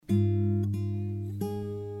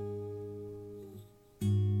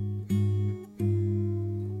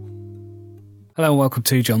Hello and welcome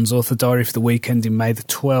to John's Author Diary for the week ending May the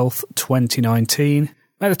 12th, 2019.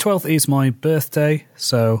 May the 12th is my birthday,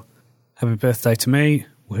 so happy birthday to me.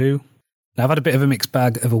 Woohoo. Now, I've had a bit of a mixed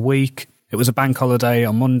bag of a week. It was a bank holiday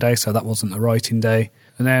on Monday, so that wasn't a writing day.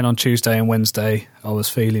 And then on Tuesday and Wednesday, I was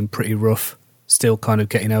feeling pretty rough. Still kind of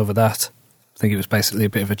getting over that. I think it was basically a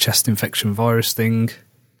bit of a chest infection virus thing.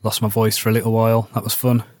 Lost my voice for a little while. That was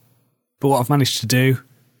fun. But what I've managed to do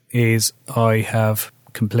is I have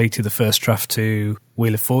completed the first draft to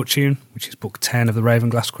Wheel of Fortune, which is book 10 of the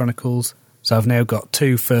Ravenglass Chronicles. So I've now got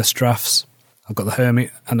two first drafts. I've got the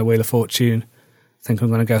Hermit and the Wheel of Fortune. I think I'm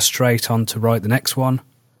going to go straight on to write the next one.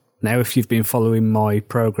 Now, if you've been following my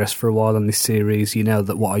progress for a while on this series, you know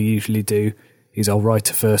that what I usually do is I'll write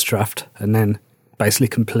a first draft and then basically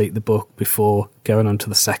complete the book before going on to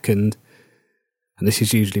the second. And this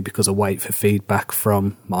is usually because I wait for feedback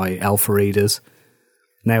from my alpha readers.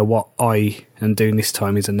 Now, what I am doing this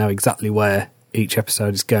time is I know exactly where each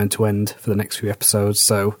episode is going to end for the next few episodes,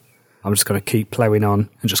 so I'm just going to keep ploughing on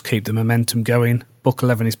and just keep the momentum going. Book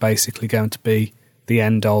 11 is basically going to be the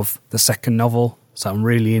end of the second novel, so I'm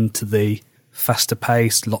really into the faster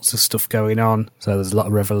pace, lots of stuff going on, so there's a lot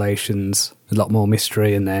of revelations, a lot more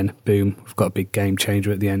mystery, and then boom, we've got a big game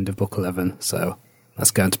changer at the end of book 11, so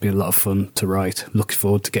that's going to be a lot of fun to write. Looking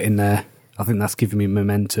forward to getting there. I think that's giving me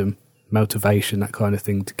momentum, motivation, that kind of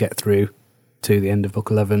thing to get through to the end of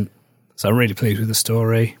book 11. So I'm really pleased with the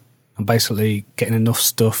story. I'm basically getting enough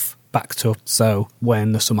stuff backed up so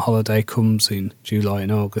when the summer holiday comes in July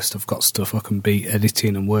and August, I've got stuff I can be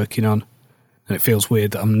editing and working on. And it feels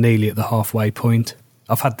weird that I'm nearly at the halfway point.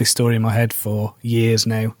 I've had this story in my head for years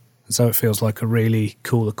now, and so it feels like a really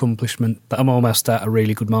cool accomplishment that I'm almost at a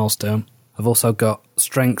really good milestone. I've also got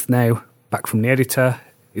Strength now back from the editor.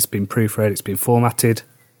 It's been proofread, it's been formatted.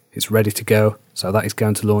 It's ready to go, so that is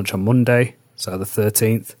going to launch on Monday, so the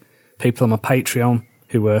 13th. People on my Patreon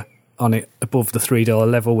who were on it above the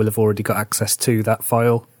 $3 level will have already got access to that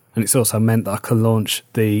file, and it's also meant that I can launch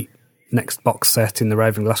the next box set in the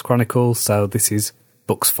Ravenglass Chronicles, so this is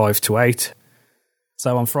books 5 to 8.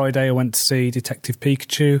 So on Friday I went to see Detective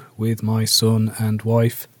Pikachu with my son and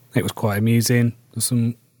wife. It was quite amusing. There's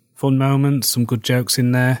some fun moments, some good jokes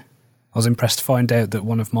in there. I was impressed to find out that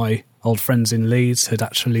one of my old friends in Leeds had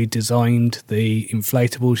actually designed the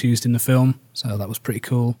inflatables used in the film, so that was pretty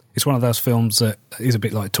cool. It's one of those films that is a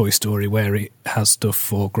bit like Toy Story, where it has stuff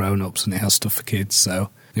for grown-ups and it has stuff for kids, so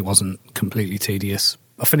it wasn't completely tedious.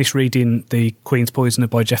 I finished reading The Queen's Poisoner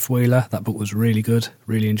by Jeff Wheeler. That book was really good,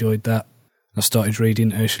 really enjoyed that. I started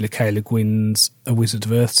reading Ursula K. Le Guin's A Wizard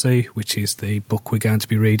of Earthsea, which is the book we're going to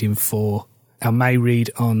be reading for our May read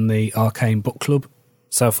on the Arcane Book Club.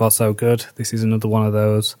 So far so good. This is another one of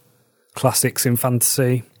those classics in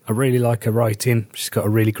fantasy. I really like her writing. She's got a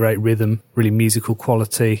really great rhythm, really musical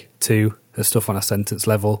quality to her stuff on a sentence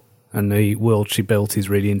level, and the world she built is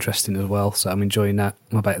really interesting as well, so I'm enjoying that.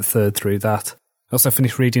 I'm about a third through that. I also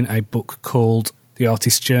finished reading a book called The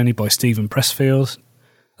Artist's Journey by Stephen Pressfield.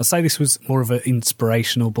 I'd say this was more of an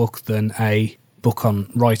inspirational book than a book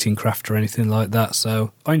on writing craft or anything like that,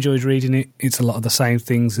 so I enjoyed reading it. It's a lot of the same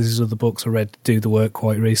things as his other books. I read Do the Work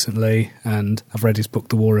quite recently, and I've read his book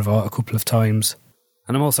The War of Art a couple of times.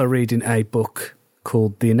 And I'm also reading a book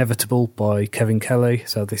called The Inevitable by Kevin Kelly,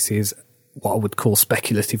 so this is what I would call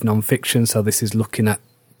speculative non-fiction, so this is looking at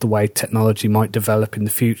the way technology might develop in the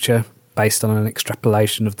future based on an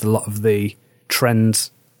extrapolation of a lot of the trends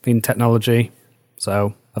in technology.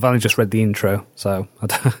 So I've only just read the intro, so I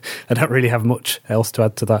don't really have much else to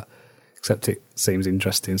add to that, except it seems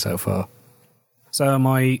interesting so far. So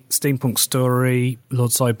my steampunk story,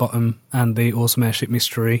 Lord Sidebottom and the Awesome Airship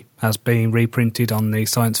Mystery, has been reprinted on the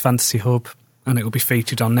Science Fantasy Hub, and it will be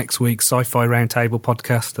featured on next week's Sci-Fi Roundtable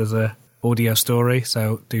podcast as a audio story,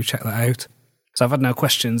 so do check that out. So I've had no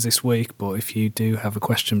questions this week, but if you do have a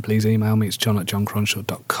question, please email me. It's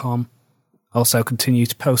john@johncronshaw.com. I also continue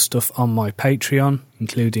to post stuff on my Patreon,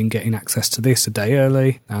 including getting access to this a day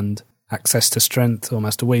early and access to Strength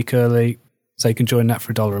almost a week early. So you can join that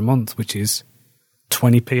for $1 a month, which is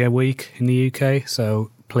 20p a week in the UK.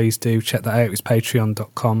 So please do check that out. It's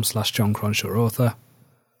patreon.com/JohnCronshawAuthor.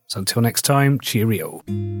 So until next time, cheerio.